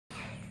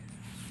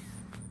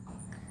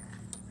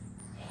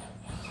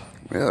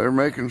Yeah, they're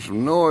making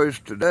some noise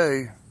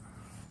today.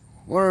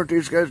 Wonder if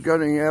these guys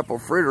got any apple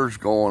fritters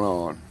going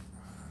on.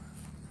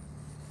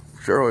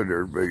 Surely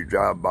there'd be a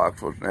job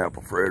box with an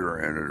apple fritter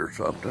in it or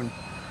something.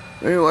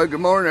 Anyway,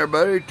 good morning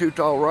everybody. Too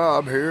Tall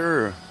Rob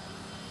here.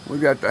 We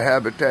got the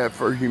Habitat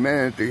for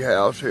Humanity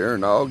house here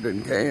in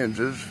Ogden,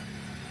 Kansas.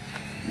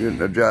 Getting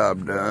the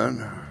job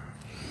done.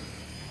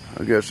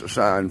 I guess the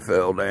sign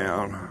fell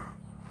down.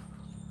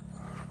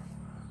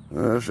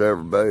 That's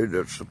everybody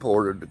that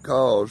supported the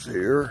cause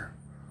here.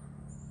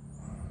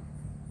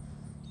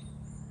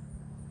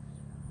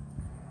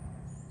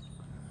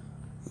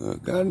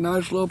 Got a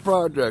nice little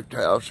project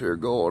house here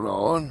going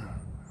on.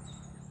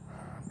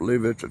 I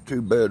believe it's a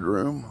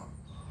 2-bedroom.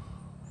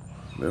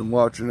 Been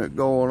watching it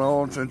going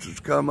on since it's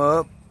come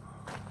up.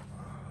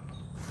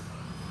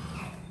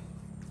 I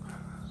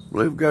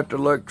believe got the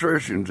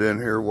electricians in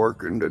here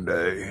working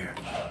today.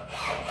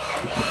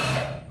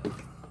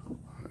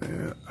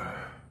 Yeah.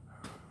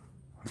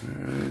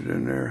 He's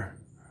in there.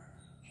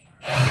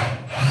 How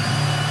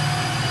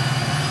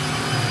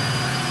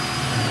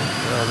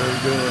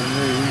they're doing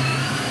these.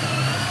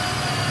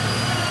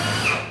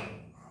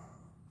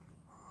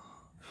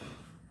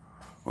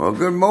 Well,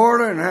 good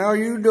morning. How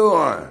you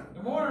doing?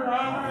 Good morning,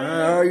 Rob.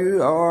 How are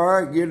you? All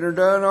right. Getting her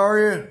done, are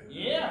you?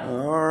 Yeah.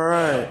 All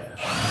right.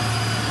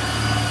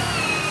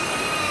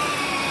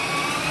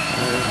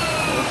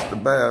 That's the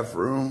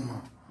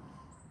bathroom.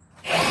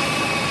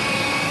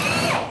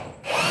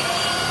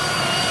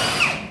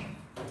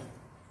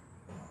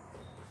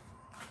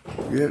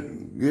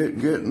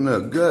 Getting the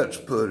guts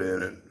put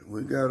in it.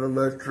 We got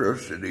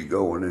electricity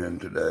going in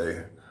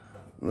today.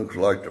 Looks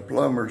like the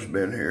plumber's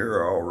been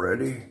here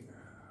already.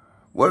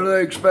 When are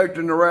they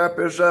expecting to wrap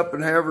this up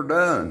and have her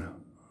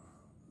done?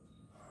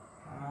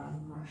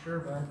 I'm not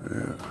sure, bud.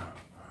 Yeah.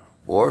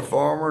 Boy,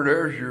 farmer,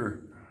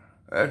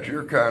 that's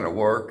your kind of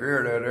work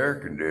there, that air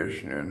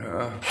conditioning,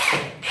 huh?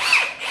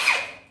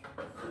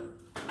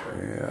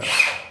 Yeah.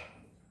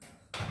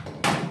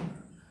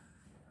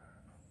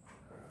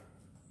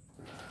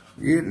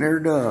 Getting her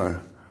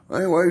done.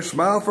 Anyway,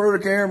 smile for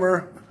the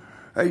camera.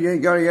 Hey, you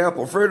ain't got any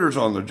apple fritters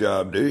on the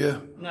job, do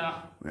you? No.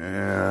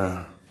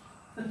 Yeah.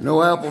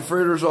 No apple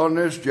fritters on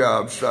this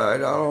job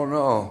site. I don't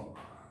know.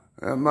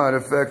 That might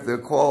affect the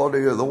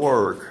quality of the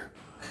work.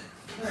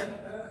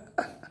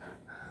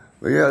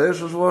 But yeah,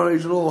 this is one of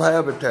these little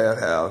habitat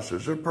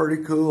houses. They're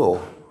pretty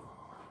cool.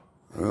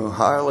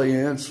 Highly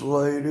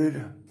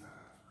insulated.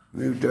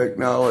 New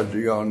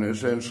technology on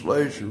this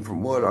insulation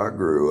from what I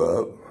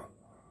grew up.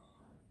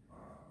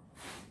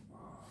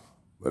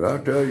 But I'll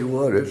tell you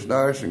what, it's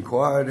nice and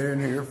quiet in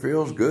here.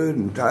 Feels good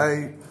and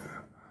tight.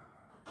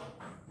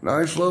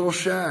 Nice little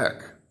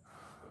shack.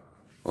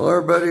 Well,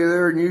 everybody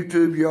there in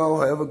YouTube, y'all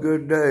have a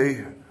good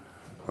day.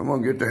 I'm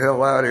going to get the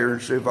hell out of here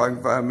and see if I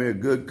can find me a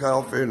good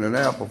coffee and an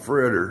apple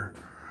fritter.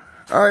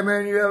 All right,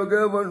 man, you have a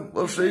good one.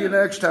 We'll see you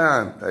next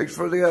time. Thanks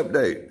for the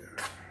update.